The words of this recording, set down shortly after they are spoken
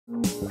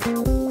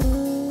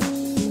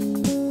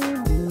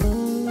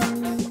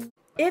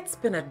It's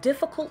been a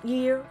difficult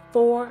year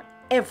for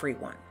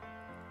everyone,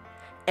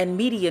 and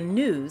media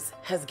news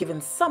has given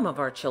some of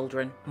our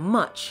children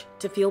much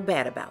to feel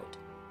bad about.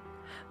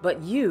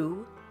 But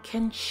you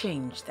can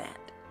change that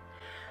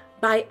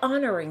by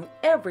honoring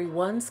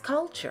everyone's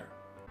culture.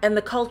 And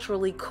the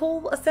Culturally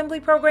Cool Assembly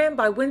Program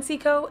by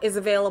Winceyco is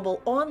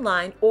available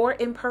online or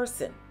in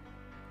person.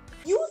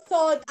 You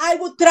thought I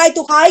would try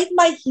to hide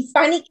my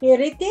Hispanic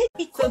heritage?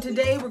 So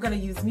today we're going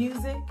to use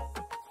music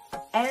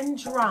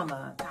and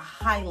drama to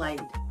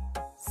highlight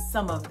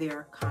some of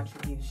their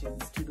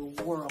contributions to the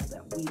world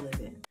that we live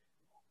in.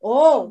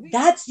 Oh,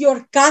 that's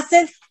your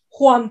cousin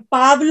Juan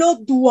Pablo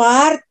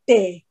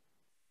Duarte.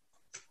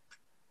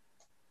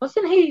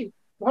 Wasn't he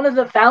one of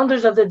the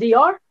founders of the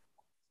DR?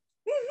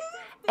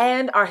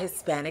 And our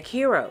Hispanic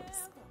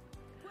heroes.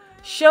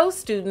 Show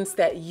students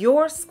that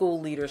your school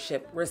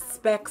leadership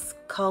respects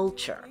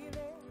culture.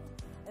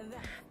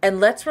 And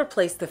let's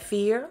replace the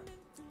fear,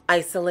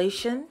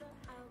 isolation,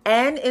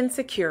 and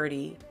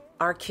insecurity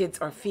our kids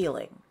are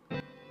feeling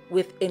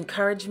with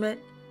encouragement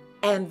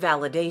and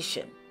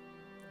validation.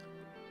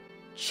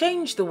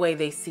 Change the way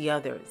they see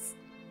others,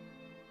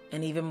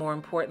 and even more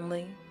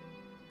importantly,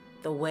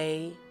 the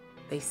way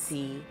they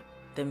see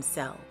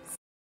themselves.